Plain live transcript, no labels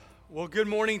Well, good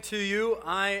morning to you.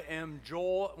 I am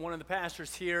Joel, one of the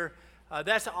pastors here.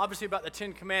 That's obviously about the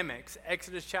Ten Commandments,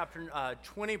 Exodus chapter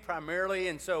 20 primarily,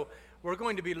 and so we're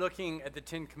going to be looking at the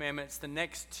Ten Commandments the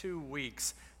next 2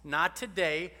 weeks. Not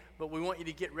today, but we want you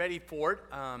to get ready for it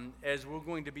as we're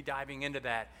going to be diving into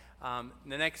that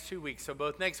the next 2 weeks. So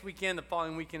both next weekend, the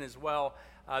following weekend as well,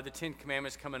 the Ten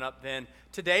Commandments coming up then.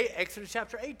 Today, Exodus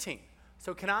chapter 18.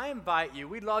 So can I invite you,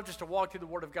 we'd love just to walk through the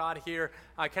Word of God here.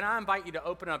 Can I invite you to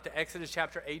open up to Exodus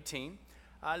chapter 18?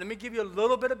 Let me give you a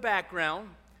little bit of background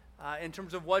in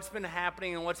terms of what's been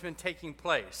happening and what's been taking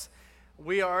place.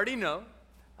 We already know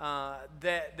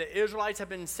that the Israelites have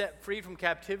been set free from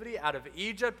captivity out of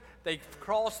Egypt. They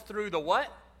crossed through the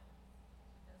what?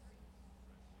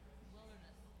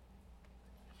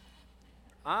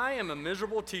 I am a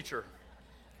miserable teacher.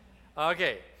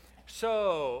 Okay.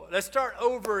 So let's start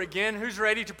over again. Who's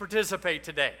ready to participate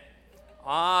today?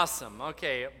 Awesome.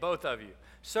 Okay, both of you.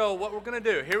 So what we're going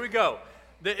to do, here we go.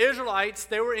 The Israelites,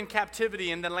 they were in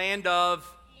captivity in the land of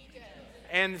Egypt.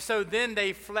 And so then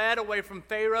they fled away from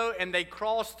Pharaoh and they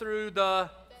crossed through the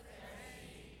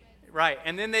right.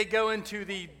 And then they go into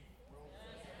the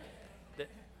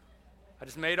I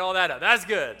just made all that up. That's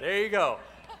good. There you go.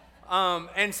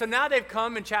 And so now they've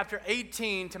come in chapter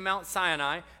 18 to Mount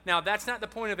Sinai. Now, that's not the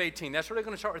point of 18. That's really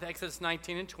going to start with Exodus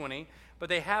 19 and 20. But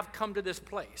they have come to this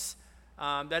place.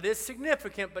 That is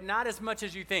significant, but not as much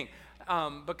as you think.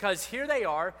 Because here they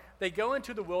are. They go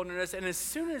into the wilderness, and as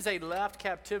soon as they left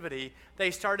captivity, they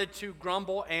started to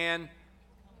grumble and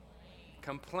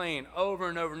complain over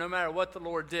and over, no matter what the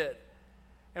Lord did.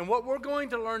 And what we're going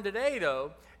to learn today,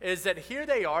 though, is that here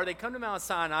they are. They come to Mount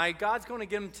Sinai. God's going to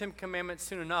give them 10 commandments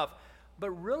soon enough.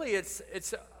 But really, it's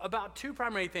about two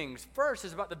primary things. First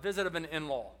is about the visit of an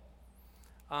in-law.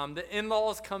 The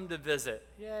in-laws come to visit.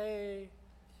 Yay.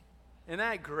 Isn't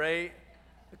that great?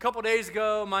 A couple days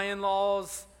ago, my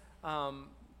in-laws,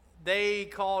 they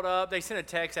called up. They sent a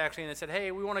text, actually, and they said,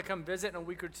 hey, we want to come visit in a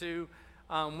week or two.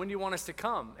 When do you want us to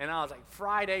come? And I was like,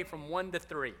 Friday from 1 to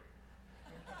 3.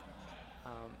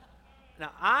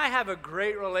 Now, I have a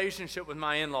great relationship with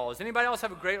my in-laws. Anybody else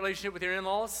have a great relationship with your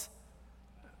in-laws?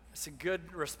 It's a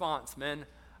good response, man.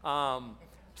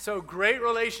 So great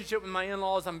relationship with my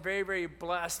in-laws. I'm very, very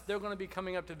blessed. They're going to be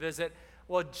coming up to visit.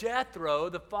 Well, Jethro,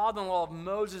 the father-in-law of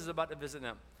Moses, is about to visit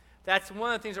them. That's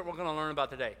one of the things that we're going to learn about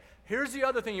today. Here's the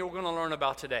other thing you're going to learn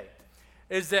about today,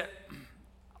 is that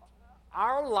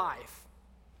our life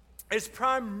is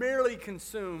primarily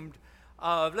consumed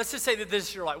of, let's just say that this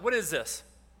is your life. What is this?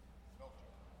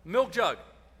 Milk jug.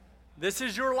 This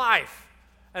is your life.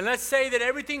 And let's say that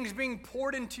everything's being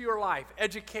poured into your life.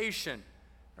 Education.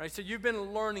 Right? So you've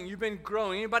been learning, you've been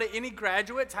growing. Anybody, any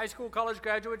graduates, high school, college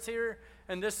graduates here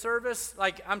in this service?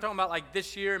 Like, I'm talking about like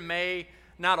this year, May.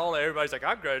 Not all, everybody's like,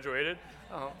 I've graduated.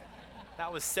 Oh,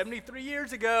 that was 73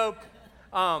 years ago.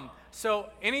 So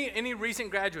any recent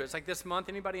graduates, like this month,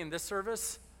 anybody in this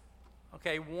service?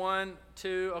 Okay, 1,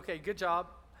 2, okay, good job.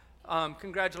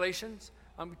 Congratulations.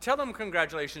 Tell them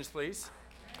congratulations, please.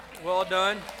 Well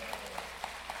done.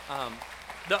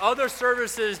 The other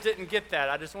services didn't get that.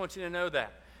 I just want you to know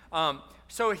that.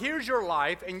 So here's your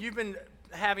life, and you've been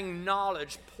having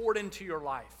knowledge poured into your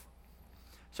life.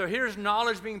 So here's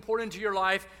knowledge being poured into your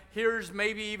life. Here's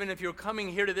maybe even if you're coming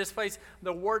here to this place,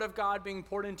 the Word of God being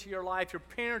poured into your life. Your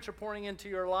parents are pouring into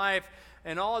your life,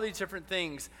 and all these different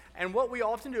things. And what we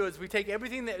often do is we take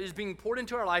everything that is being poured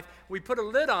into our life, we put a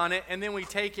lid on it, and then we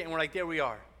take it, and we're like, there we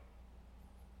are.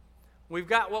 We've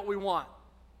got what we want,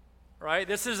 right?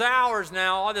 This is ours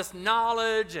now, all this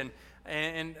knowledge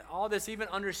and all this even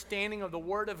understanding of the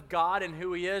Word of God and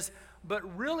who He is.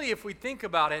 But really, if we think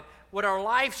about it, what our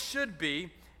life should be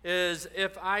is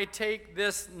if I take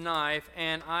this knife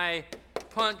and I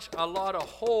punch a lot of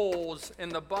holes in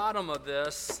the bottom of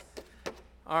this.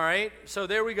 All right, so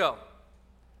there we go.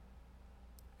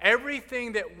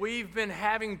 Everything that we've been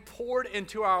having poured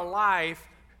into our life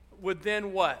would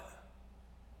then what?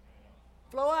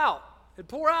 Flow out. It'd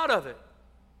pour out of it.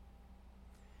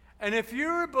 And if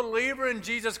you're a believer in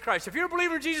Jesus Christ,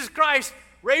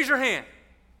 raise your hand.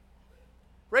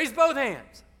 Raise both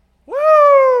hands.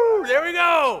 Woo! There we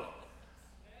go.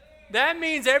 That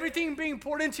means everything being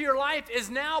poured into your life is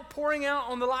now pouring out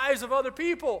on the lives of other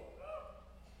people.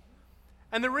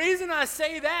 And the reason I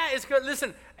say that is because,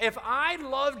 listen, if I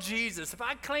love Jesus, if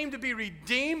I claim to be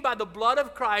redeemed by the blood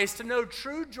of Christ, to know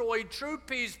true joy, true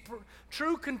peace,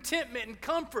 true contentment and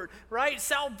comfort, right?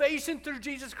 Salvation through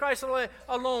Jesus Christ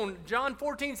alone. John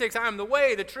 14:6, I am the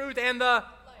way, the truth, and the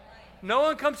life. No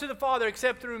one comes to the Father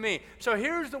except through me. So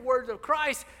here's the words of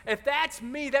Christ. If that's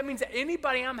me, that means that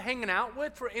anybody I'm hanging out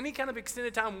with for any kind of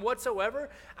extended time whatsoever,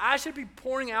 I should be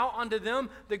pouring out onto them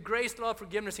the grace, love,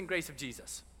 forgiveness, and grace of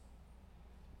Jesus.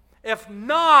 If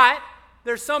not,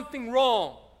 there's something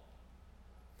wrong.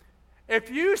 If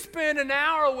you spend an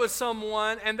hour with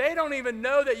someone and they don't even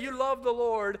know that you love the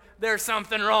Lord, there's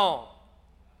something wrong.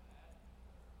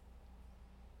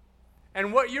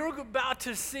 And what you're about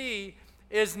to see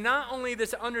is not only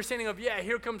this understanding of,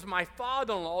 here comes my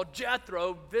father-in-law,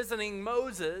 Jethro, visiting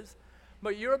Moses,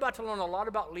 but you're about to learn a lot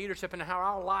about leadership and how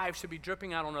our lives should be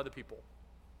dripping out on other people.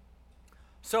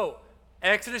 So,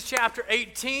 Exodus chapter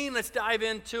 18, let's dive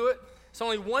into it. It's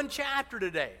only one chapter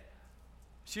today.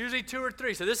 It's usually 2 or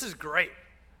 3, so this is great.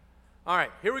 All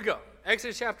right, here we go.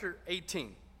 Exodus chapter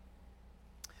 18.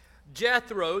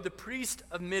 Jethro, the priest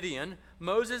of Midian,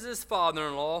 Moses'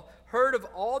 father-in-law, heard of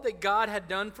all that God had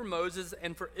done for Moses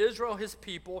and for Israel his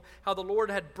people, how the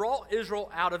Lord had brought Israel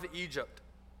out of Egypt.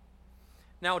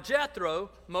 Now Jethro,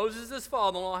 Moses'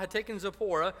 father-in-law, had taken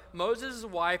Zipporah, Moses'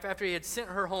 wife, after he had sent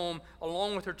her home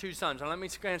along with her 2 sons. Now let me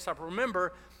stop.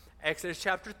 Remember, Exodus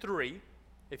chapter 3,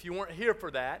 if you weren't here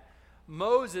for that,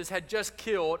 Moses had just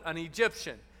killed an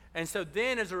Egyptian. And so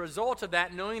then as a result of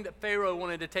that, knowing that Pharaoh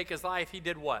wanted to take his life, he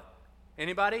did what?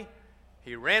 Anybody?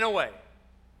 He ran away.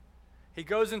 He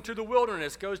goes into the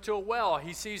wilderness, goes to a well.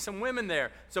 He sees some women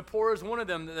there. Zipporah is one of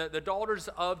them, the daughters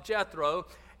of Jethro,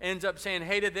 ends up saying,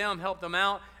 hey to them, help them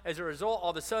out. As a result,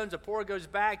 all of a sudden, Zipporah goes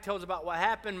back, tells about what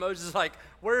happened. Moses is like,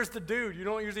 where's the dude? You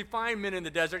don't usually find men in the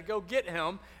desert. Go get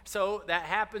him. So that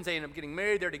happens. They end up getting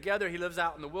married. They're together. He lives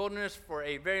out in the wilderness for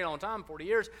a very long time, 40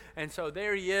 years. And so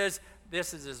there he is.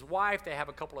 This is his wife. They have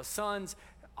a couple of sons.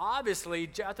 Obviously,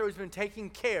 Jethro's been taking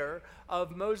care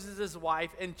of Moses' wife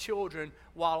and children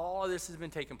while all of this has been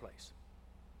taking place.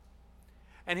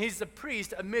 And he's the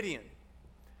priest of Midian,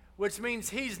 which means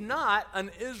he's not an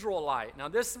Israelite. Now,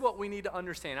 this is what we need to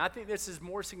understand. I think this is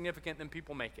more significant than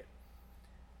people make it.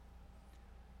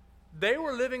 They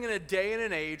were living in a day and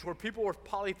an age where people were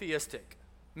polytheistic,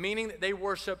 meaning that they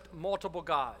worshiped multiple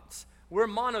gods. We're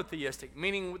monotheistic,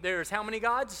 meaning there's how many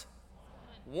gods?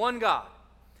 One God.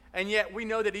 And yet we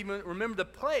know that even, remember the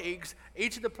plagues,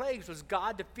 each of the plagues was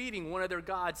God defeating one of their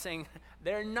gods, saying,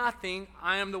 they're nothing,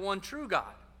 I am the one true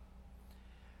God.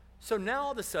 So now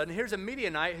all of a sudden, here's a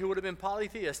Midianite who would have been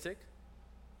polytheistic,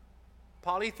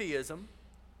 polytheism,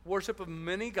 worship of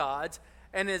many gods,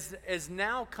 and is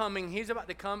now coming, he's about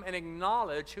to come and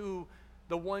acknowledge who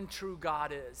the one true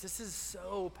God is. This is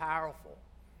so powerful.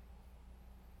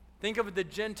 Think of the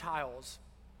Gentiles.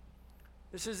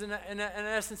 This is, in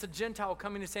essence, a Gentile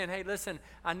coming and saying, hey, listen,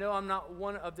 I know I'm not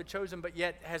one of the chosen, but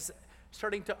yet has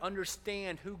starting to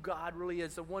understand who God really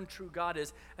is, the one true God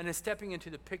is, and is stepping into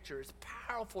the picture. It's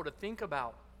powerful to think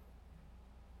about.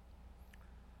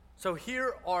 So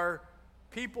here are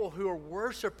people who are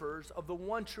worshipers of the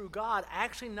one true God,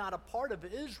 actually not a part of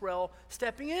Israel,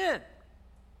 stepping in.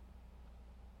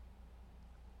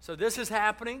 So this is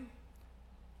happening.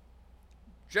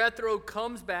 Jethro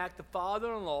comes back, the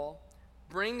father-in-law,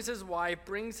 brings his wife,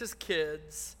 brings his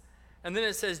kids, and then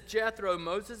it says Jethro,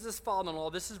 Moses'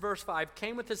 father-in-law, this is verse 5,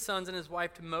 came with his sons and his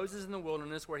wife to Moses in the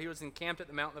wilderness where he was encamped at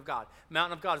the mountain of God.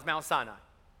 Mountain of God is Mount Sinai.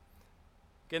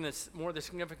 Again, there's more of the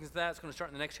significance of that. It's going to start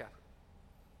in the next chapter.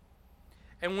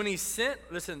 And when he sent,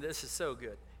 listen, this is so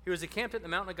good. He was encamped at the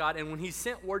mountain of God, and when he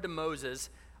sent word to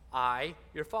Moses, I,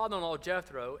 your father-in-law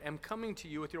Jethro, am coming to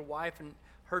you with your wife and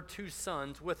her 2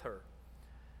 sons with her.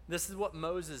 This is what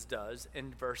Moses does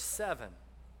in verse 7.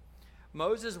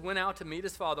 Moses went out to meet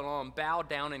his father-in-law and bowed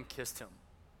down and kissed him.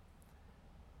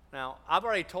 Now, I've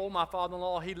already told my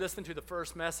father-in-law, he listened to the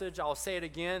first message. I'll say it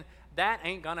again. That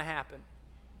ain't going to happen.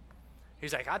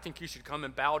 He's like, I think you should come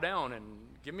and bow down and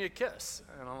give me a kiss.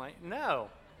 And I'm like, no.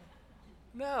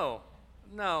 Not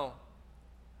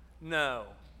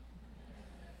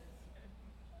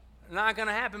going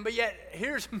to happen. But yet,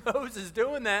 here's Moses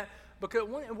doing that because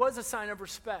it was a sign of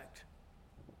respect.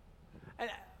 And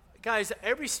guys,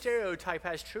 every stereotype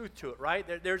has truth to it, right?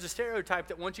 There's a stereotype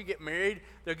that once you get married,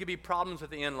 there could be problems with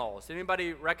the in-laws.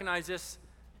 Anybody recognize this?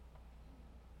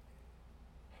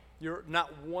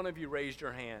 Not one of you raised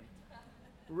your hand.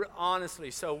 Honestly,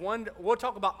 so we'll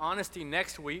talk about honesty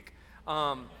next week.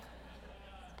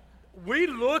 We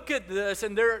look at this,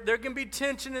 and there can be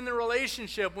tension in the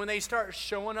relationship when they start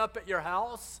showing up at your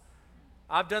house.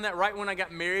 I've done that right when I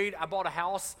got married. I bought a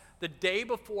house the day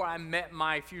before I met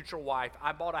my future wife.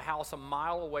 I bought a house a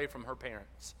mile away from her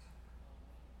parents.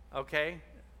 Okay?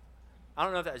 I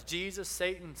don't know if that's Jesus,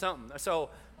 Satan, something. So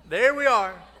there we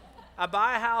are. I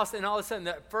buy a house, and all of a sudden,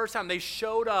 the first time they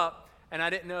showed up, And I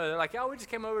didn't know. They're like, oh, we just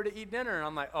came over to eat dinner. And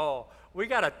I'm like, oh, we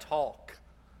got to talk.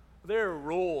 There are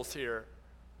rules here.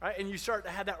 Right? And you start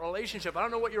to have that relationship. I don't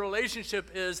know what your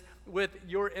relationship is with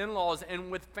your in-laws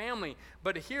and with family,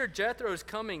 but here Jethro's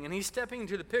coming, and he's stepping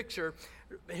into the picture.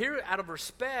 Here, out of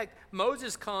respect,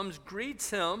 Moses comes, greets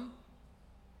him,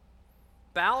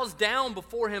 bows down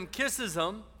before him, kisses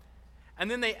him,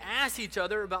 and then they ask each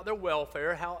other about their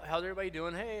welfare. How's everybody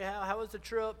doing? Hey, how was the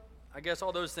trip? I guess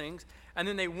all those things. And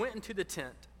then they went into the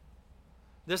tent.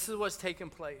 This is what's taking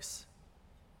place.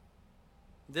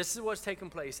 This is what's taking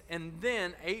place. And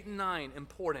then 8 and 9,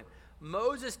 important.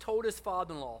 Moses told his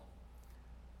father-in-law.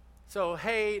 So,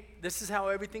 hey, this is how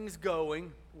everything's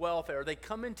going, welfare. They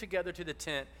come in together to the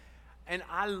tent. And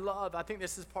I think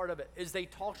this is part of it, is they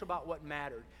talked about what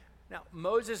mattered. Now,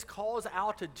 Moses calls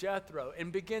out to Jethro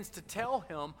and begins to tell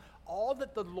him all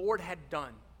that the Lord had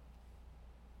done.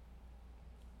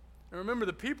 And remember,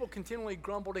 the people continually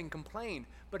grumbled and complained.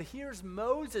 But here's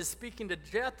Moses speaking to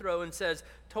Jethro and says,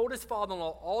 told his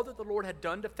father-in-law all that the Lord had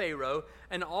done to Pharaoh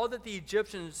and all that the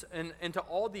Egyptians, and to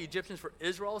all the Egyptians for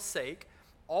Israel's sake,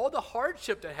 all the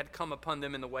hardship that had come upon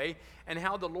them in the way, and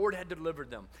how the Lord had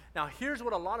delivered them. Now, here's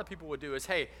what a lot of people would do is,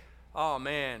 hey, oh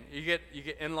man, you get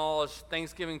in-laws,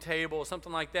 Thanksgiving table,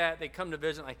 something like that. They come to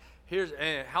visit, like,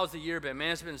 how's the year been?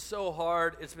 Man, it's been so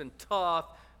hard. It's been tough.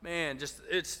 Man, just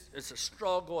it's a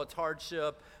struggle, it's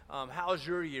hardship. How's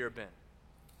your year been?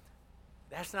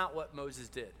 That's not what Moses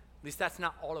did. At least that's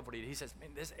not all of what he did. He says,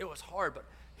 man, it was hard, but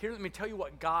here, let me tell you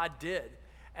what God did.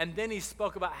 And then he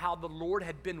spoke about how the Lord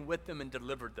had been with them and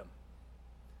delivered them.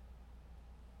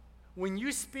 When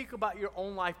you speak about your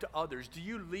own life to others, do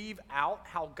you leave out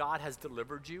how God has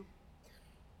delivered you?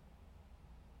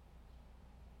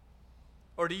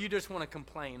 Or do you just want to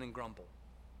complain and grumble?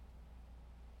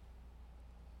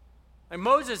 And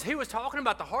Moses, he was talking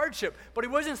about the hardship, but he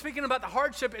wasn't speaking about the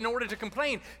hardship in order to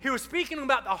complain. He was speaking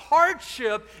about the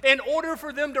hardship in order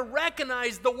for them to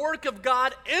recognize the work of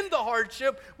God in the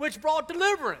hardship, which brought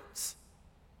deliverance.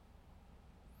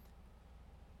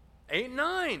 8 and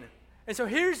 9. And so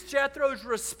here's Jethro's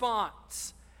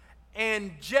response.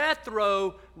 And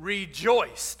Jethro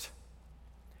rejoiced.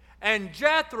 And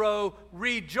Jethro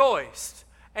rejoiced.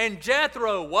 And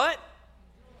Jethro what?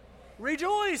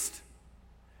 Rejoiced.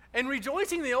 And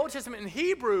rejoicing in the Old Testament in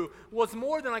Hebrew was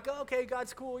more than like, oh, okay,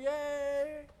 God's cool,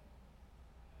 yay.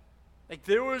 Like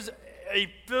there was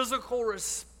a physical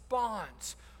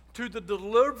response to the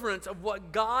deliverance of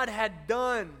what God had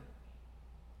done.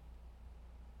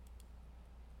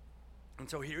 And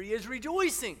so here he is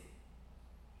rejoicing.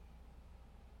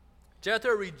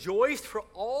 Jethro rejoiced for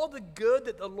all the good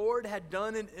that the Lord had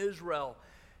done in Israel.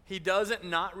 He doesn't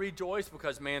not rejoice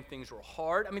because, man, things were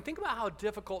hard. I mean, think about how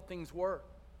difficult things were.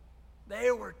 They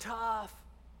were tough.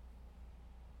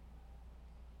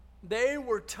 They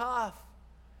were tough.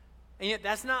 And yet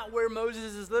that's not where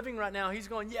Moses is living right now. He's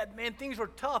going, yeah, man, things were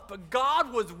tough, but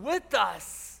God was with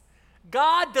us.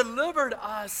 God delivered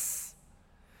us.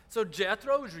 So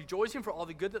Jethro was rejoicing for all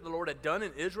the good that the Lord had done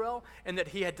in Israel and that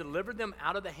he had delivered them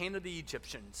out of the hand of the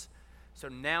Egyptians. So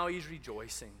now he's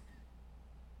rejoicing.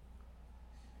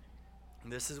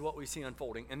 And this is what we see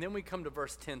unfolding. And then we come to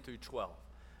verse 10 through 12.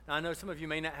 Now, I know some of you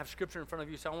may not have scripture in front of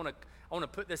you, so I want to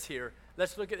put this here.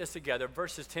 Let's look at this together,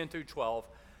 verses 10 through 12.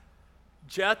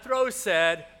 Jethro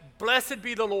said, blessed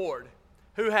be the Lord,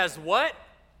 who has what?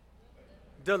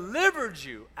 Delivered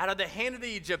you out of the hand of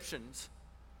the Egyptians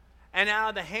and out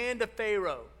of the hand of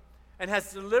Pharaoh, and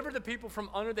has delivered the people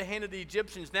from under the hand of the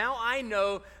Egyptians. Now I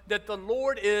know that the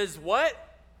Lord is what?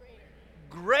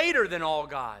 Greater than all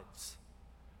gods.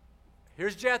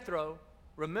 Here's Jethro.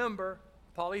 Remember,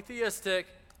 polytheistic,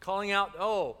 calling out,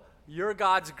 oh, your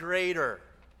God's greater.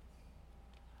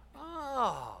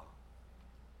 Oh.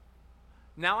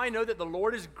 Now I know that the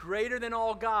Lord is greater than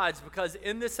all gods, because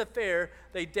in this affair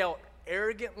they dealt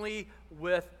arrogantly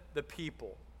with the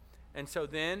people. And so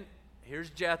then, here's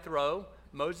Jethro,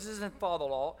 Moses'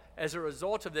 father-in-law. As a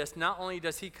result of this, not only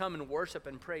does he come and worship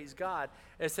and praise God,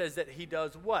 it says that he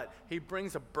does what? He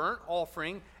brings a burnt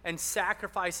offering and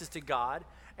sacrifices to God.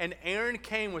 And Aaron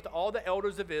came with all the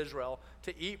elders of Israel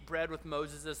to eat bread with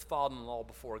Moses' father-in-law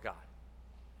before God.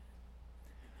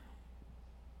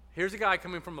 Here's a guy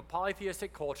coming from a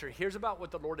polytheistic culture, hears about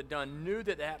what the Lord had done, knew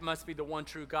that that must be the one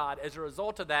true God. As a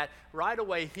result of that, right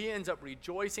away, he ends up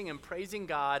rejoicing and praising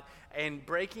God and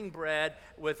breaking bread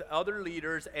with other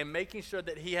leaders and making sure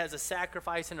that he has a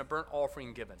sacrifice and a burnt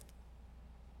offering given.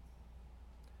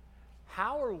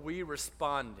 How are we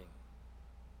responding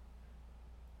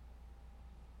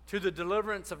to the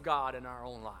deliverance of God in our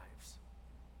own lives?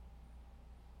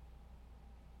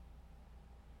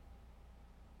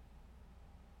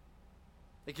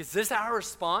 Like, is this our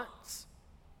response?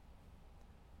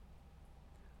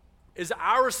 Is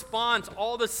our response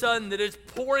all of a sudden that it's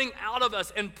pouring out of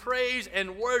us in praise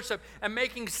and worship and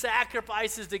making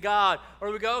sacrifices to God?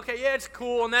 Or we go, okay, yeah, it's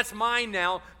cool and that's mine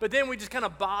now, but then we just kind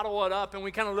of bottle it up and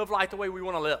we kind of live life the way we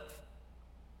want to live.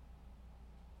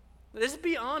 Let's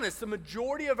be honest, the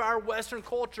majority of our Western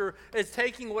culture is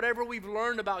taking whatever we've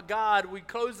learned about God, we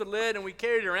close the lid and we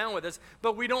carry it around with us,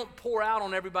 but we don't pour out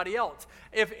on everybody else.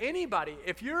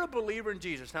 If you're a believer in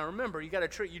Jesus, now remember, you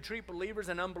treat believers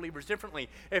and unbelievers differently.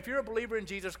 If you're a believer in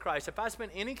Jesus Christ, if I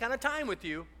spend any kind of time with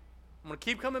you, I'm going to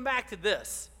keep coming back to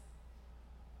this,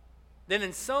 then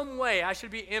in some way I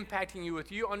should be impacting you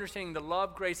with you understanding the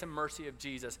love, grace, and mercy of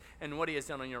Jesus and what he has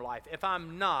done in your life. If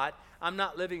I'm not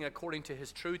living according to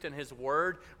his truth and his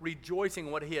word, rejoicing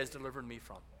what he has delivered me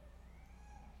from.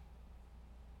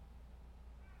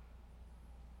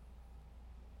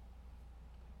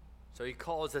 So he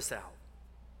calls us out.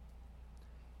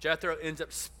 Jethro ends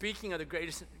up speaking of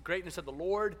the greatness of the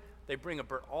Lord. They bring a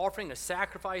burnt offering, a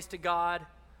sacrifice to God.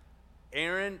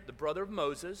 Aaron, the brother of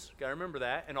Moses, got to remember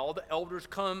that, and all the elders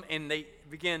come and they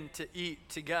begin to eat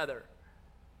together.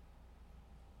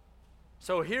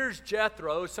 So here's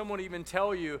Jethro. Someone would even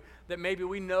tell you that maybe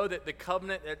we know that the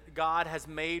covenant that God has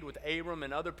made with Abram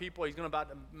and other people, he's going about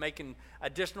to make an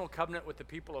additional covenant with the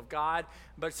people of God.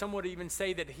 But some would even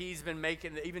say that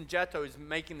even Jethro is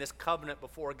making this covenant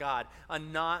before God. A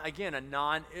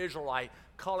non-Israelite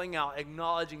calling out,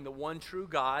 acknowledging the one true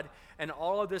God. And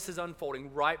all of this is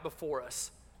unfolding right before us.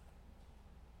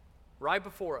 Right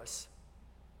before us.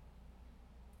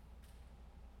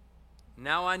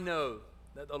 Now I know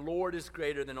that the Lord is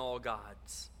greater than all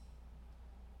gods.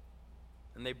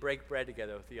 And they break bread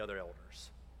together with the other elders.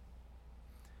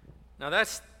 Now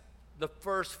that's the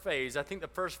first phase. I think the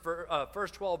first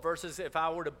 12 verses, if I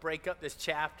were to break up this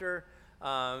chapter,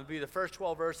 would be the first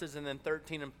 12 verses and then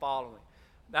 13 and following.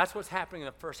 That's what's happening in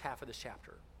the first half of this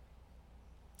chapter.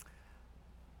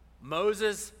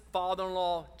 Moses'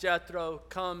 father-in-law, Jethro,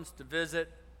 comes to visit.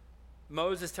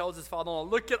 Moses tells his father-in-law,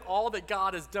 look at all that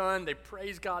God has done. They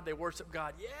praise God. They worship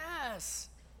God. Yes.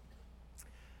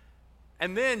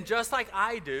 And then, just like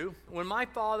I do, when my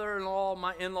father-in-law,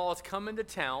 my in-laws come into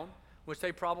town, which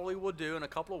they probably will do in a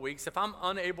couple of weeks, if I'm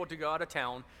unable to go out of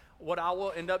town, what I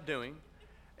will end up doing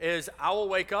is I will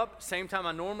wake up, same time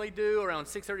I normally do, around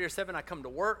 6:30 or 7, I come to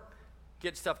work,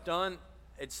 get stuff done.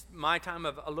 It's my time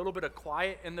of a little bit of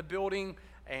quiet in the building,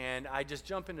 and I just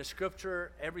jump into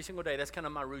Scripture every single day. That's kind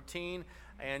of my routine.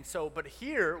 And so, but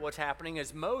here, what's happening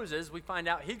is Moses, we find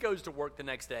out he goes to work the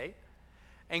next day,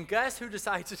 and guess who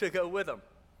decides to go with him?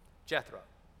 Jethro.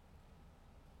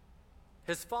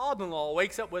 His father-in-law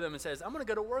wakes up with him and says, I'm going to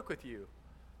go to work with you.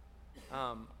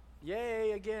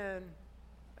 Yay, again.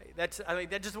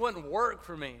 That just wouldn't work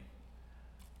for me.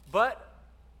 But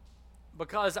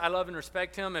because I love and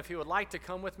respect him, if he would like to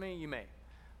come with me, you may.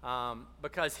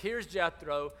 Because here's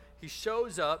Jethro. He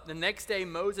shows up. The next day,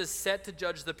 Moses set to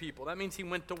judge the people. That means he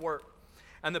went to work.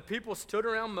 And the people stood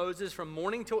around Moses from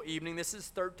morning till evening. This is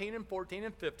 13 and 14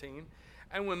 and 15.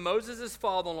 And when Moses'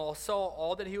 father-in-law saw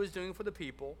all that he was doing for the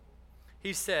people,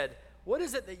 he said, what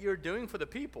is it that you're doing for the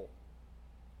people?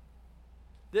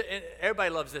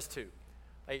 Everybody loves this too.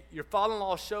 Like, your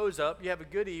father-in-law shows up, you have a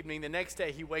good evening, the next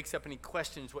day he wakes up and he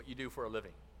questions what you do for a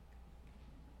living.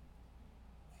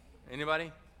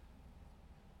 Anybody?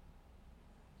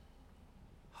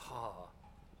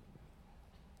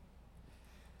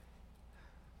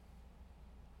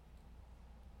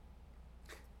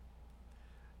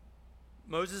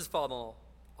 Moses' father-in-law,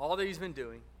 all that he's been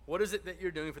doing, what is it that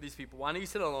you're doing for these people? Why do you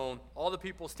sit alone? All the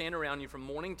people stand around you from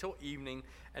morning till evening.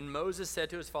 And Moses said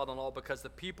to his father-in-law, because the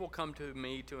people come to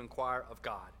me to inquire of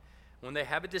God. When they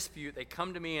have a dispute, they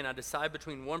come to me, and I decide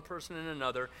between one person and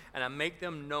another, and I make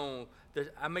them know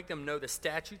the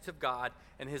statutes of God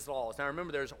and his laws. Now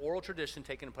remember, there's oral tradition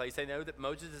taking place. They know that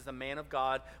Moses is a man of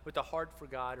God with a heart for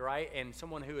God, right? And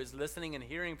someone who is listening and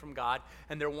hearing from God,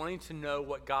 and they're wanting to know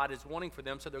what God is wanting for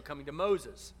them, so they're coming to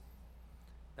Moses.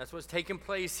 That's what's taking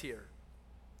place here.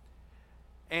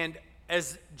 And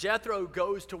as Jethro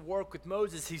goes to work with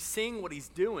Moses, he's seeing what he's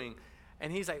doing.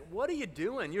 And he's like, what are you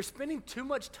doing? You're spending too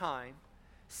much time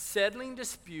settling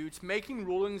disputes, making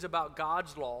rulings about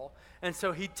God's law. And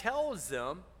so he tells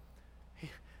them,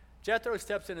 Jethro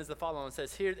steps in as the father-in-law and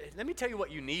says, here, let me tell you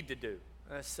what you need to do.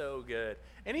 That's so good.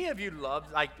 Anybody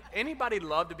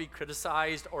love to be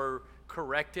criticized or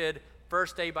corrected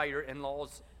first day by your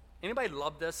in-laws? Anybody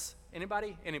love this?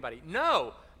 Anybody?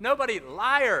 No. Nobody.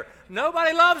 Liar.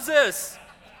 Nobody loves this.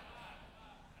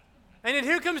 And then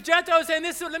here comes Jethro saying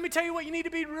this, let me tell you what you need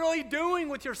to be really doing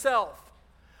with yourself.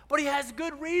 But he has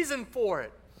good reason for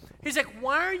it. He's like,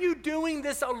 why are you doing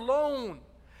this alone?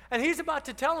 And he's about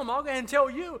to tell him, I'll go ahead and tell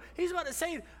you, he's about to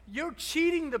say, you're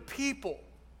cheating the people.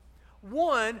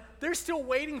 One, they're still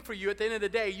waiting for you at the end of the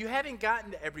day. You haven't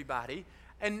gotten to everybody.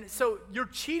 And so you're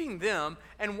cheating them.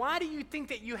 And why do you think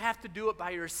that you have to do it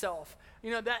by yourself?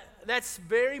 You know, that's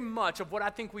very much of what I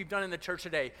think we've done in the church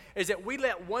today, is that we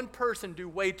let one person do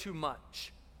way too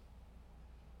much.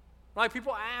 Like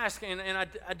people ask, and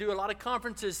I do a lot of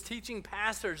conferences teaching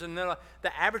pastors, and the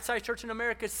average size church in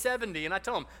America is 70. And I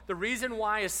tell them, the reason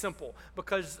why is simple,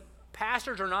 because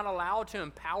pastors are not allowed to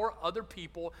empower other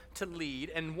people to lead,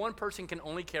 and one person can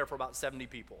only care for about 70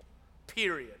 people,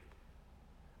 period.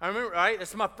 I remember, right, this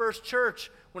is my first church.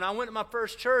 When I went to my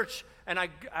first church, and I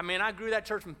grew that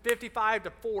church from 55 to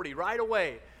 40 right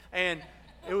away. And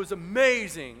it was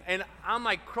amazing. And I'm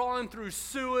like crawling through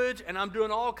sewage, and I'm doing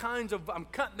all kinds of, I'm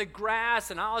cutting the grass,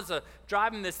 and I was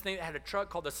driving this thing that had a truck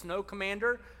called the Snow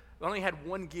Commander. It only had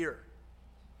one gear.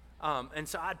 And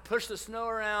so I'd push the snow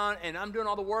around, and I'm doing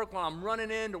all the work while I'm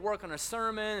running in to work on a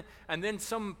sermon. And then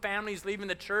some families leaving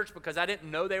the church because I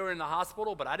didn't know they were in the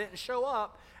hospital, but I didn't show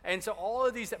up. And so all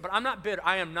of these, but I'm not bitter.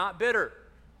 I am not bitter.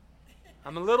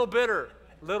 I'm a little bitter.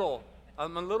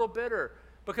 I'm a little bitter.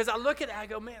 Because I look at it, I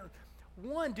go, man,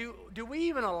 one, do we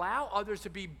even allow others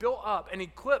to be built up and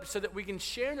equipped so that we can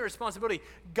share in the responsibility?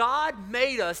 God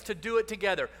made us to do it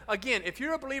together. Again, if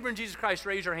you're a believer in Jesus Christ,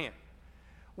 raise your hand.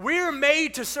 We're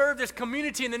made to serve this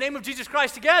community in the name of Jesus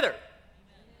Christ together.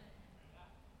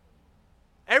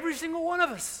 Every single one of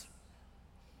us.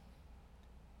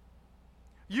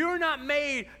 You're not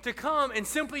made to come and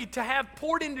simply to have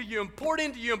poured into you and poured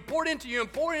into you and poured into you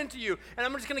and poured into you. And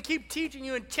I'm just going to keep teaching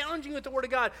you and challenging you with the Word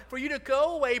of God for you to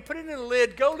go away, put it in a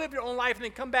lid, go live your own life, and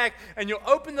then come back and you'll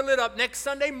open the lid up next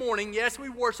Sunday morning. Yes, we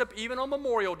worship even on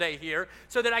Memorial Day here,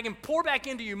 so that I can pour back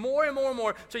into you more and more and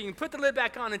more, so you can put the lid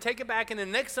back on and take it back, and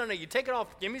then next Sunday you take it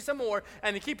off, give me some more,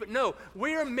 and then keep it. No,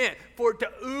 we are meant for it to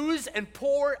ooze and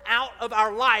pour out of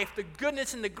our life the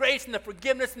goodness and the grace and the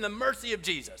forgiveness and the mercy of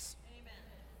Jesus.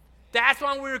 That's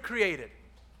why we were created.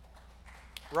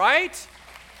 Right?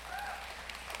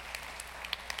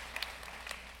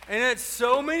 And it's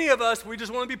so many of us, we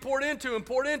just want to be poured into and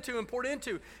poured into and poured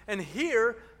into. And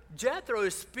here, Jethro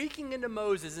is speaking into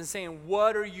Moses and saying,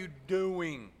 what are you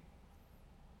doing?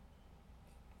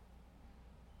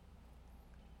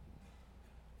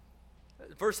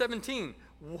 Verse 17,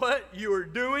 what you are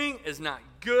doing is not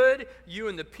good. You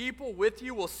and the people with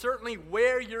you will certainly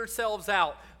wear yourselves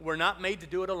out. We're not made to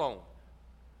do it alone.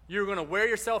 You're going to wear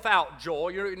yourself out,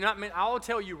 Joel. You're not made. I'll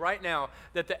tell you right now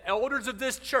that the elders of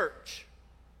this church,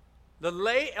 the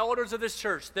lay elders of this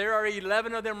church, there are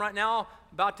 11 of them right now,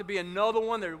 about to be another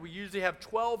one. We usually have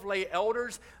 12 lay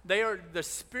elders. They are the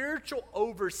spiritual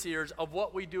overseers of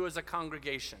what we do as a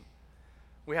congregation.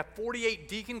 We have 48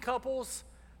 deacon couples.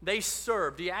 They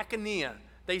serve, diakonia.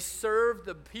 They serve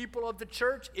the people of the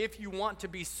church if you want to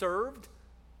be served.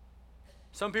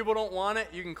 Some people don't want it.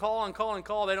 You can call and call and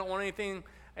call. They don't want anything.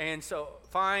 And so,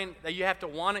 fine, that you have to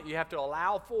want it. You have to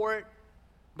allow for it.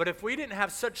 But if we didn't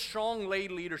have such strong lay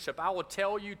leadership, I will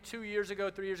tell you 2 years ago,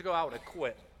 3 years ago, I would have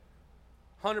quit.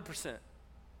 100%. I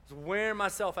was wearing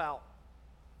myself out.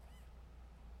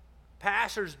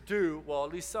 Pastors do, well,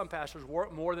 at least some pastors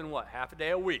work more than what? Half a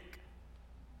day a week.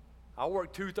 I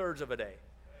work 2/3 of a day.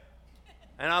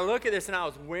 And I look at this and I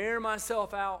was wearing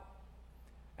myself out.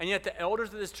 And yet the elders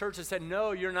of this church have said,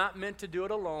 no, you're not meant to do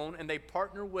it alone. And they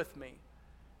partner with me.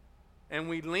 And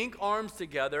we link arms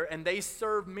together, and they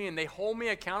serve me, and they hold me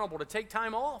accountable to take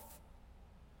time off.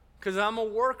 Because I'm a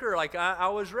worker, like I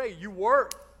was raised. You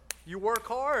work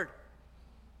hard.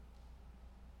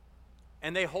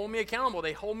 And they hold me accountable.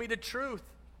 They hold me to truth.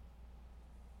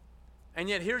 And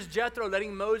yet here's Jethro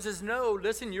letting Moses know,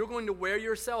 listen, you're going to wear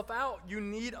yourself out. You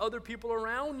need other people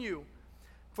around you.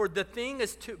 For the thing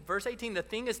is too, verse 18, the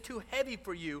thing is too heavy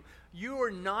for you. You are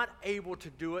not able to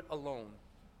do it alone.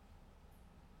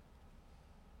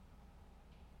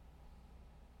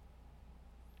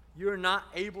 You're not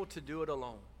able to do it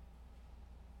alone.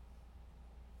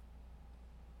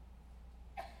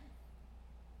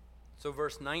 So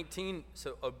verse 19,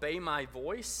 so obey my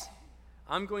voice.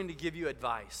 I'm going to give you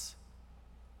advice.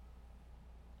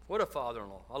 What a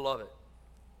father-in-law. I love it.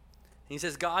 He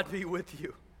says, God be with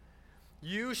you.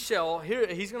 You shall, here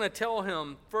he's going to tell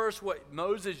him first what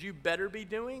Moses you better be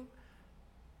doing.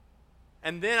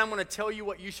 And then I'm going to tell you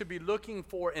what you should be looking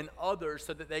for in others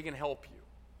so that they can help you.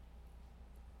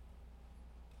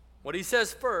 What he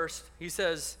says first, he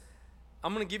says,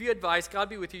 I'm going to give you advice. God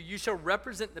be with you. You shall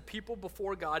represent the people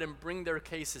before God and bring their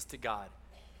cases to God.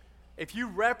 If you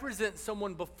represent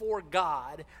someone before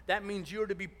God, that means you're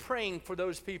to be praying for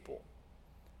those people.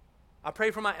 I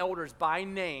pray for my elders by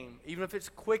name, even if it's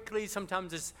quickly.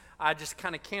 Sometimes I just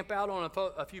kind of camp out on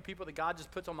a few people that God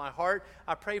just puts on my heart.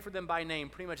 I pray for them by name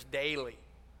pretty much daily.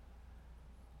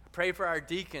 I pray for our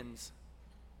deacons.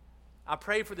 I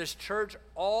pray for this church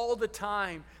all the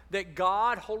time, that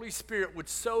God, Holy Spirit, would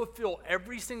so fill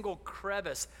every single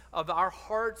crevice of our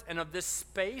hearts and of this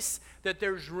space that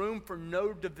there's room for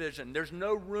no division. There's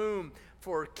no room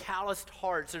for calloused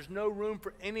hearts. There's no room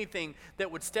for anything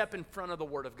that would step in front of the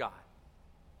Word of God.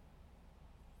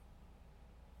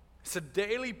 It's a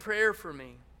daily prayer for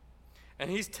me. And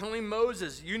he's telling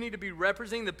Moses, you need to be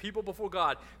representing the people before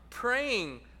God,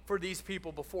 praying for these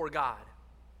people before God.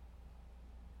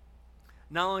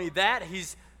 Not only that,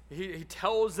 he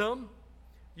tells them,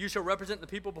 you shall represent the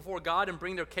people before God and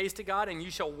bring their case to God, and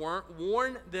you shall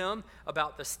warn them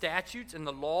about the statutes and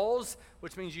the laws,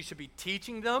 which means you should be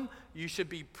teaching them. You should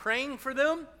be praying for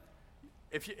them.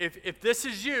 If this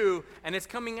is you and it's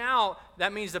coming out,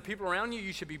 that means the people around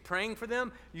you should be praying for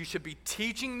them. You should be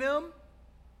teaching them.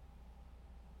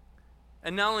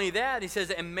 And not only that, he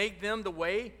says, and make them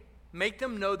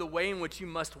know the way in which you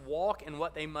must walk and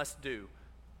what they must do.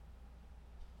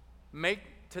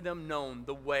 Make to them known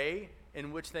the way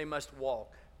in which they must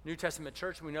walk. New Testament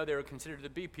church, we know they were considered to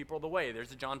be people of the way. There's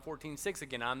the John 14:6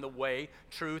 again. I'm the way,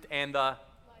 truth, and the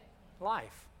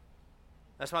life.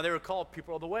 That's why they were called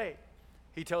people of the way.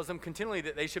 He tells them continually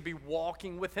that they should be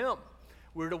walking with him.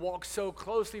 We're to walk so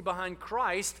closely behind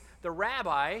Christ, the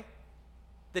rabbi,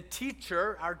 the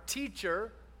teacher, our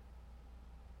teacher,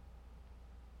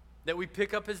 that we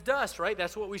pick up his dust, right?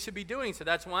 That's what we should be doing. So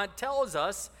that's why it tells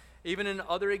us, even in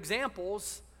other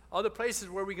examples, other places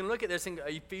where we can look at this, in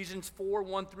Ephesians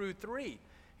 4:1-3.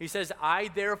 He says, I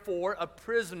therefore, a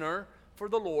prisoner for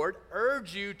the Lord,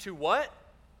 urge you to what?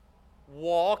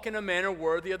 Walk in a manner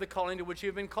worthy of the calling to which you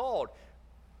have been called,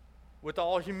 with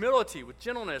all humility, with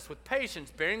gentleness, with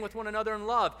patience, bearing with one another in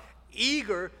love,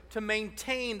 eager to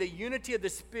maintain the unity of the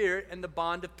Spirit and the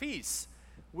bond of peace.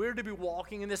 We're to be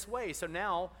walking in this way. So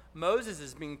now Moses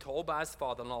is being told by his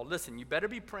father-in-law, listen, you better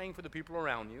be praying for the people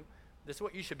around you. This is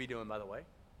what you should be doing, by the way.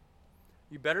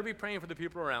 You better be praying for the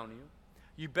people around you.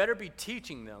 You better be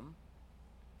teaching them.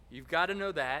 You've got to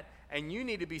know that. And you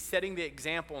need to be setting the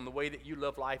example in the way that you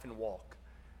live life and walk.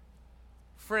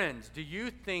 Friends, do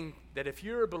you think that if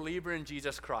you're a believer in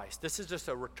Jesus Christ, this is just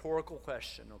a rhetorical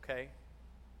question, okay?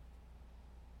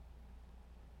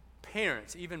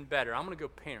 Parents, even better. I'm going to go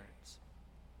parents.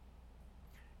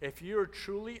 If you're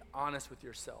truly honest with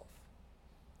yourself,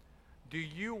 do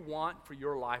you want for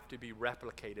your life to be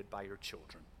replicated by your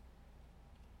children?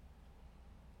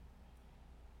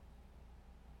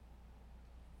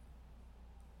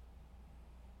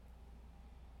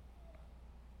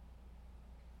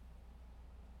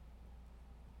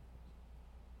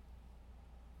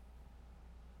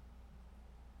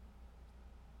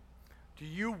 Do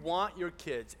you want your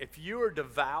kids, if you are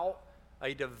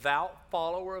a devout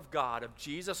follower of God, of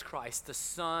Jesus Christ, the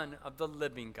Son of the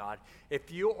living God,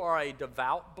 if you are a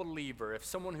devout believer, if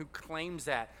someone who claims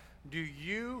that, do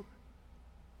you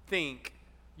think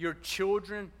your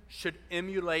children should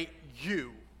emulate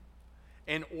you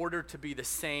in order to be the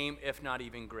same, if not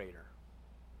even greater?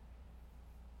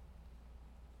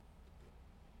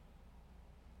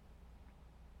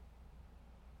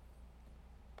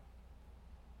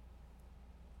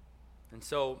 And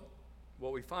so,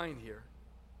 what we find here,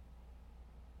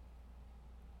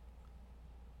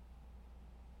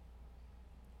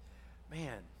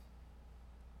 man,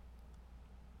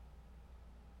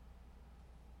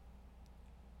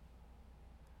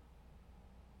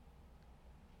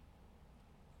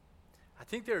 I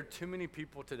think there are too many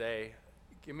people today,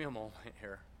 give me a moment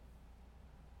here.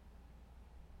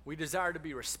 We desire to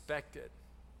be respected,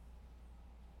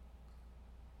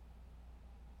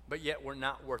 but yet we're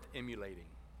not worth emulating.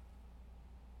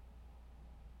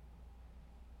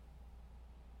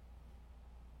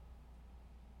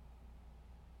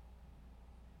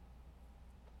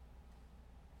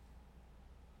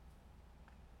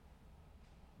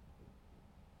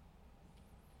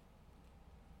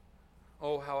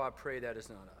 Oh, how I pray that is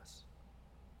not us.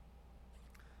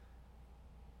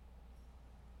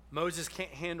 Moses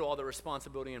can't handle all the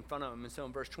responsibility in front of him. And so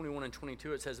in verse 21 and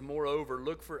 22, it says, moreover,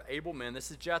 look for able men.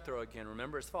 This is Jethro again.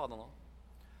 Remember his father-in-law.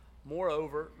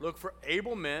 Moreover, look for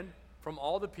able men from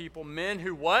all the people. Men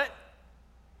who what?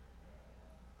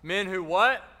 Men who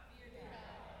what?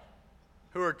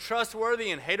 Who are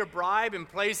trustworthy and hate a bribe, and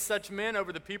place such men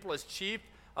over the people as chief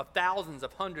of thousands,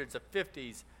 of hundreds, of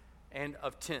fifties, and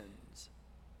of tens.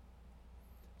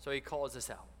 So he calls us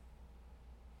out.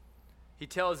 He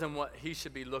tells them what he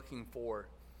should be looking for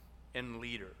in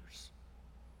leaders.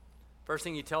 First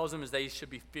thing he tells them is they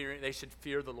should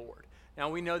fear the Lord. Now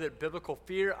we know that biblical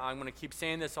fear, I'm going to keep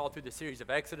saying this all through the series of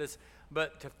Exodus,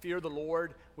 but to fear the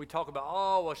Lord, we talk about,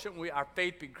 oh, well, shouldn't our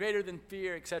faith be greater than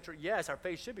fear, etc.? Yes, our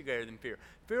faith should be greater than fear.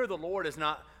 Fear of the Lord is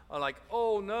not like,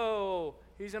 oh no,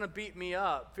 he's going to beat me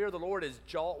up. Fear of the Lord is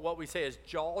what we say is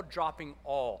jaw-dropping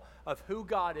awe of who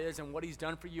God is and what he's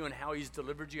done for you and how he's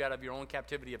delivered you out of your own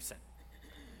captivity of sin.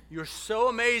 You're so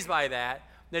amazed by that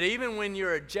even when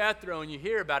you're a Jethro and you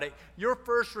hear about it, your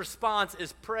first response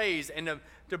is praise and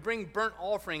to bring burnt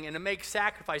offering and to make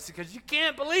sacrifices because you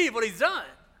can't believe what he's done.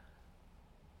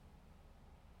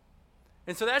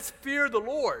 And so that's fear of the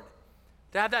Lord.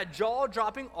 To have that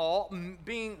jaw-dropping awe,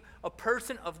 being a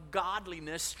person of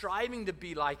godliness, striving to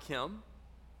be like him.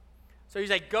 So he's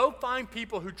like, go find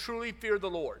people who truly fear the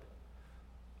Lord,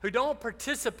 who don't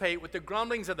participate with the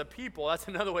grumblings of the people. That's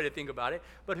another way to think about it.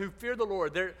 But who fear the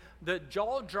Lord. The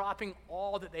jaw-dropping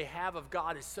awe that they have of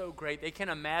God is so great. They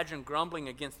can't imagine grumbling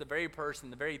against the very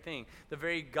person, the very thing, the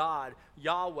very God,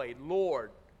 Yahweh, Lord,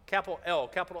 capital L,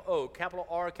 capital O, capital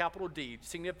R, capital D,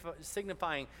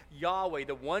 signifying Yahweh,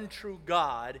 the one true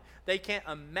God. They can't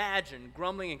imagine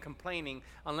grumbling and complaining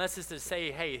unless it's to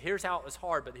say, hey, here's how it was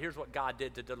hard, but here's what God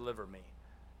did to deliver me.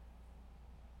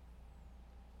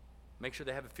 Make sure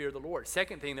they have a fear of the Lord.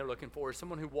 Second thing they're looking for is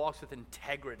someone who walks with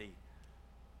integrity,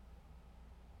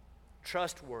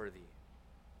 trustworthy.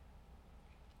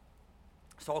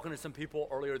 I was talking to some people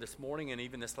earlier this morning and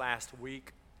even this last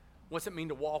week. What's it mean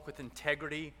to walk with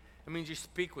integrity? It means you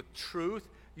speak with truth.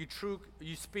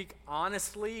 You speak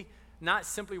honestly, not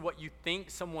simply what you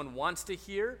think someone wants to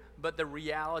hear, but the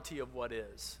reality of what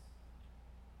is.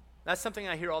 That's something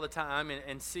I hear all the time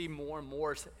and see more and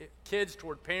more kids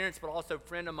toward parents, but also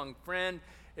friend among friend,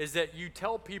 is that you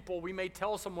tell people, we may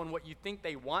tell someone what you think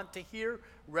they want to hear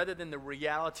rather than the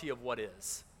reality of what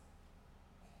is.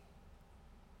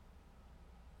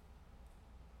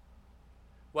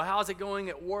 Well, how's it going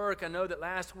at work? I know that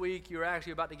last week you were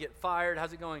actually about to get fired.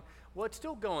 How's it going? Well, it's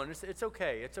still going. It's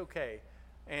okay. It's okay.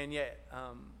 And yet,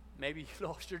 maybe you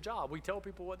lost your job. We tell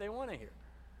people what they want to hear.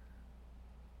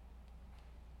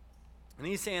 And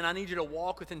he's saying, I need you to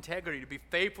walk with integrity, to be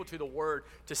faithful to the word,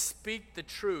 to speak the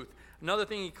truth. Another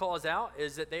thing he calls out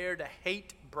is that they are to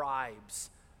hate bribes,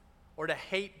 or to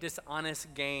hate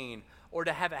dishonest gain, or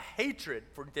to have a hatred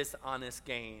for dishonest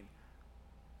gain.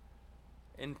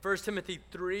 In 1 Timothy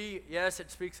 3, yes,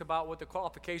 it speaks about what the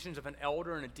qualifications of an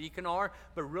elder and a deacon are,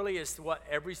 but really it's what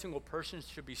every single person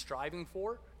should be striving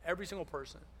for, every single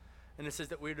person. And it says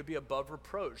that we're to be above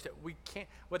reproach, that we can't,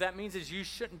 what that means is you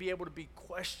shouldn't be able to be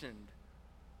questioned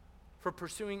for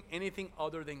pursuing anything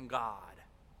other than God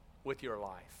with your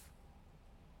life.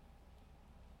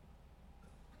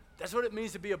 That's what it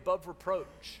means to be above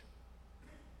reproach.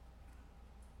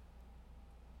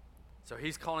 So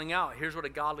he's calling out, here's what a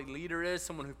godly leader is,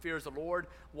 someone who fears the Lord,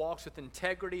 walks with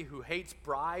integrity, who hates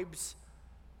bribes.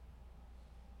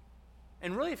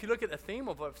 And really, if you look at the theme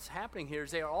of what's happening here,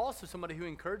 is they are also somebody who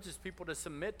encourages people to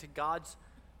submit to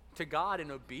God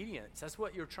in obedience. That's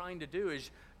what you're trying to do, is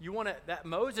you want to, that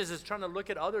Moses is trying to look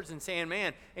at others and saying,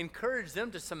 man, encourage them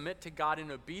to submit to God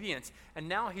in obedience. And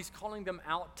now he's calling them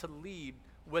out to lead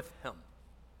with him.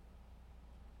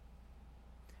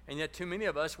 And yet too many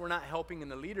of us, we're not helping in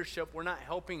the leadership. We're not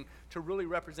helping to really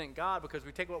represent God because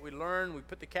we take what we learn, we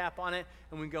put the cap on it,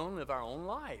 and we go and live our own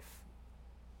life.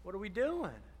 What are we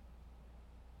doing?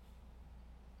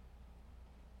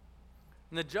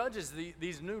 And the judges,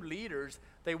 these new leaders,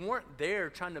 they weren't there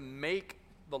trying to make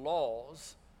the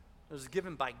laws. It was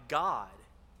given by God.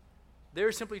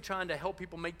 They're simply trying to help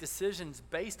people make decisions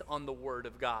based on the Word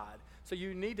of God. So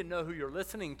you need to know who you're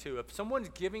listening to. If someone's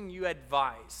giving you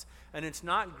advice and it's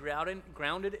not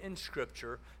grounded in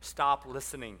Scripture, stop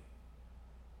listening.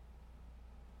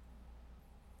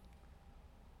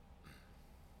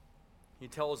 He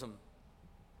tells them,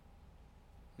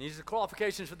 these are the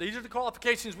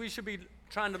qualifications we should be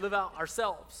trying to live out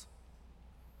ourselves.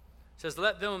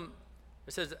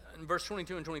 It says in verse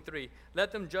 22 and 23,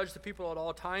 let them judge the people at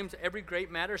all times. Every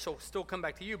great matter shall still come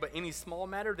back to you, but any small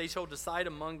matter they shall decide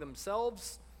among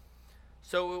themselves.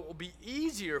 So it will be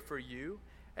easier for you,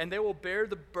 and they will bear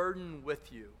the burden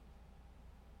with you.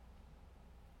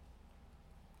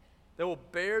 They will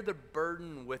bear the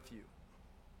burden with you.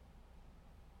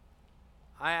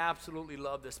 I absolutely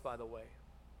love this, by the way.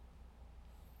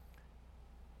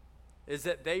 Is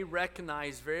that they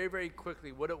recognize very, very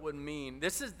quickly what it would mean.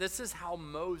 This is how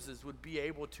Moses would be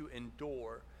able to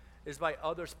endure, is by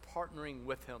others partnering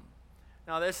with him.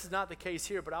 Now, this is not the case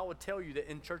here, but I will tell you that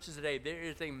in churches today, there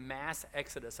is a mass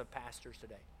exodus of pastors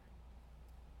today,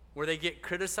 where they get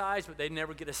criticized, but they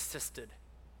never get assisted.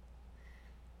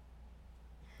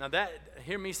 Now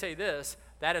hear me say this,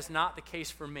 that is not the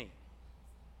case for me.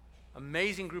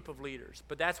 Amazing group of leaders,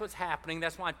 but that's what's happening.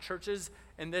 That's why churches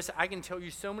and this, I can tell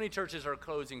you so many churches are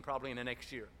closing probably in the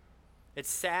next year. It's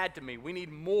sad to me. We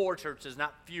need more churches,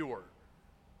 not fewer.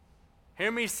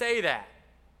 Hear me say that.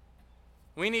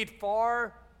 We need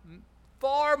far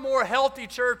more healthy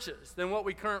churches than what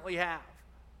we currently have.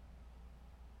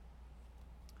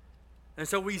 And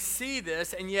so we see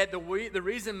this, and yet the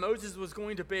reason Moses was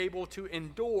going to be able to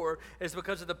endure is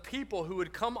because of the people who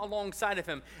would come alongside of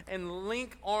him and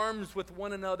link arms with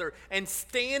one another and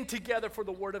stand together for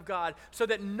the word of God so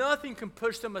that nothing can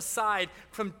push them aside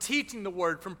from teaching the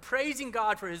word, from praising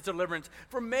God for his deliverance,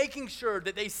 from making sure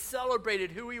that they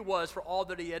celebrated who he was for all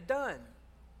that he had done.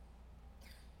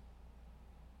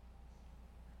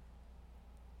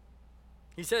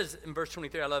 He says in verse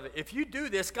 23, I love it, if you do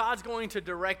this, God's going to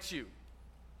direct you.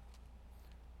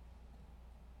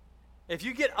 If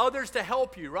you get others to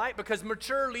help you, right? Because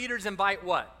mature leaders invite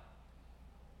what?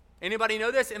 Anybody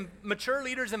know this? And mature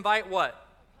leaders invite what?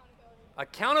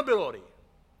 Accountability.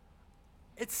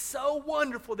 It's so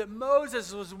wonderful that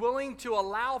Moses was willing to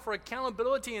allow for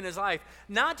accountability in his life,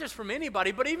 not just from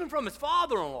anybody, but even from his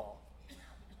father-in-law.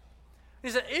 He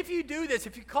said, if you do this,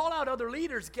 if you call out other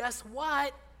leaders, guess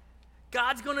what?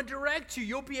 God's going to direct you.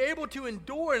 You'll be able to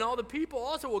endure, and all the people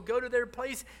also will go to their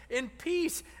place in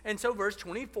peace. And so verse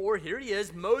 24, here he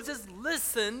is. Moses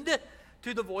listened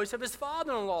to the voice of his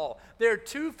father-in-law. There are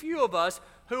too few of us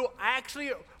who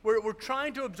actually, we're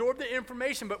trying to absorb the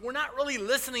information, but we're not really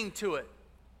listening to it.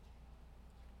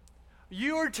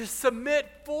 You are to submit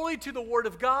fully to the word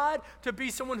of God, to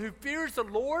be someone who fears the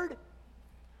Lord,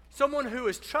 someone who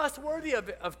is trustworthy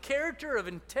of character, of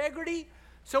integrity,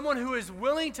 someone who is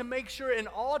willing to make sure in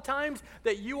all times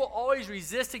that you will always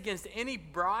resist against any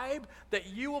bribe,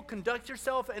 that you will conduct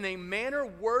yourself in a manner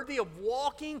worthy of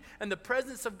walking in the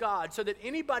presence of God, so that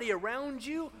anybody around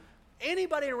you,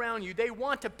 they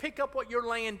want to pick up what you're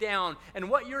laying down, and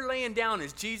what you're laying down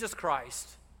is Jesus Christ.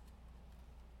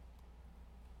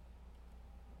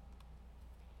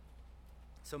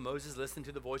 So Moses listened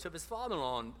to the voice of his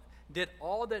father-in-law and did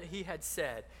all that he had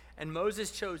said. And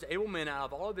Moses chose able men out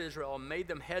of all of Israel and made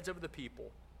them heads over the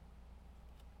people,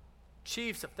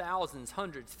 chiefs of thousands,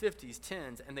 hundreds, fifties,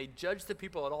 tens, and they judged the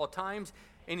people at all times.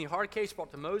 Any hard case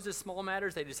brought to Moses, small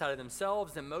matters, they decided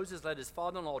themselves. Then Moses let his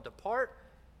father-in-law depart,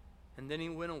 and then he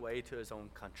went away to his own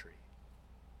country.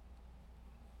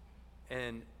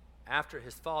 And after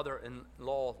his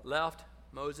father-in-law left,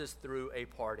 Moses threw a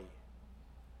party.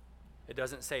 It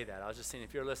doesn't say that. I was just seeing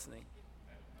if you're listening.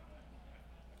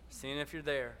 Seeing if you're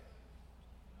there.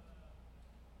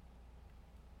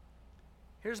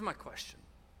 Here's my question.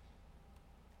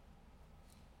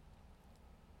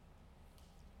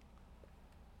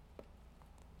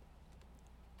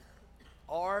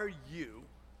 Are you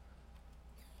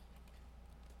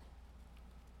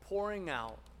pouring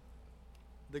out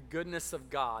the goodness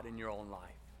of God in your own life?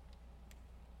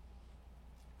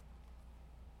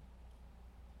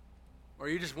 Or are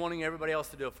you just wanting everybody else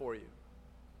to do it for you?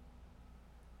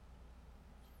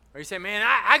 Or you say, man,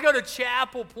 I go to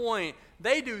Chapel Point.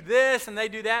 They do this and they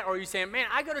do that. Or you say, man,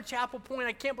 I go to Chapel Point.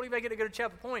 I can't believe I get to go to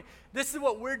Chapel Point. This is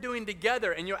what we're doing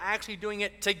together, and you're actually doing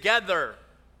it together.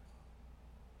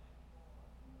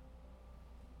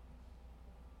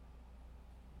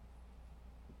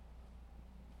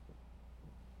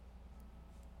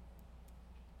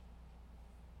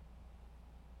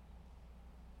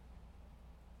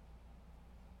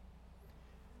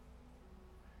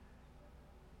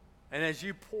 And as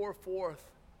you pour forth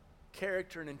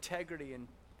character and integrity and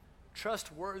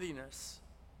trustworthiness,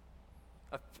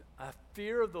 a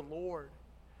fear of the Lord,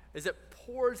 as it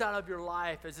pours out of your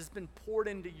life, as it's been poured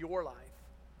into your life,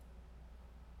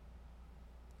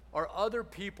 are other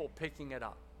people picking it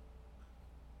up?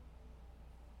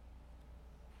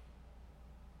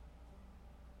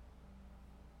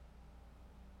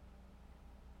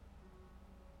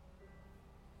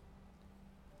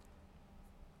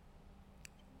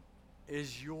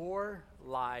 Is your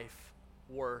life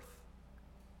worth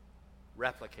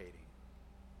replicating?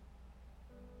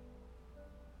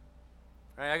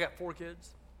 All right, I got 4 kids.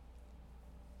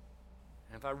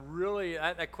 And if I really,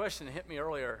 that question hit me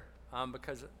earlier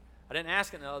because I didn't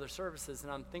ask it in the other services,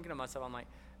 and I'm thinking to myself, I'm like,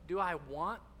 do I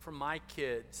want for my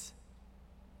kids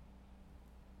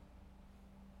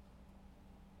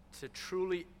to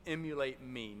truly emulate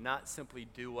me, not simply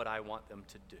do what I want them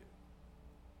to do?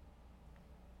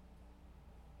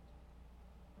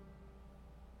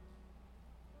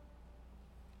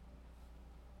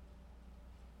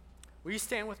 Will you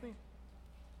stand with me?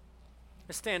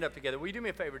 Let's stand up together. Will you do me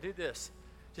a favor? Do this.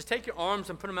 Just take your arms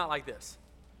and put them out like this.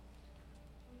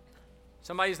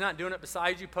 Somebody's not doing it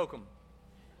beside you, poke them.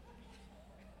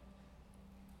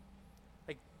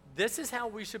 Like, this is how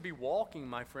we should be walking,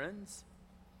 my friends.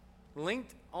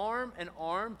 Linked arm in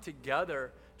arm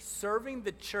together, serving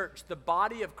the church, the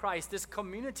body of Christ, this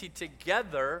community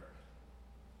together.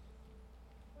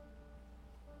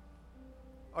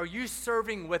 Are you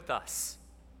serving with us?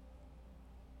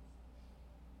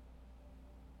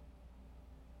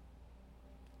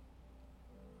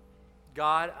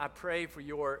 God, I pray for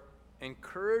your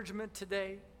encouragement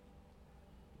today.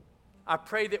 I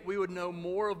pray that we would know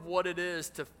more of what it is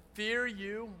to fear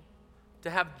you, to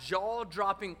have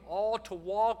jaw-dropping awe, to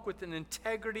walk with an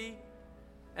integrity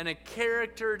and a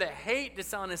character, to hate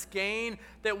dishonest gain,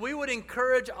 that we would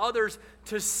encourage others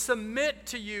to submit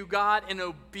to you, God, in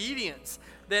obedience,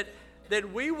 that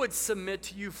we would submit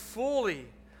to you fully,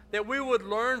 that we would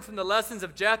learn from the lessons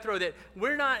of Jethro that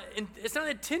it's not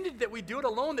intended that we do it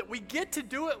alone, that we get to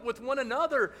do it with one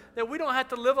another, that we don't have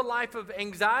to live a life of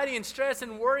anxiety and stress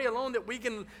and worry alone, that we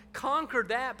can conquer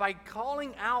that by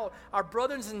calling out our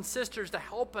brothers and sisters to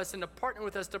help us and to partner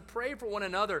with us, to pray for one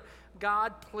another.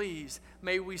 God, please,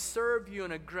 may we serve you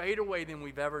in a greater way than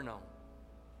we've ever known.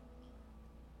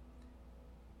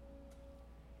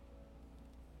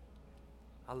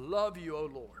 I love you, O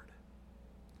Lord.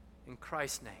 In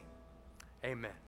Christ's name, amen.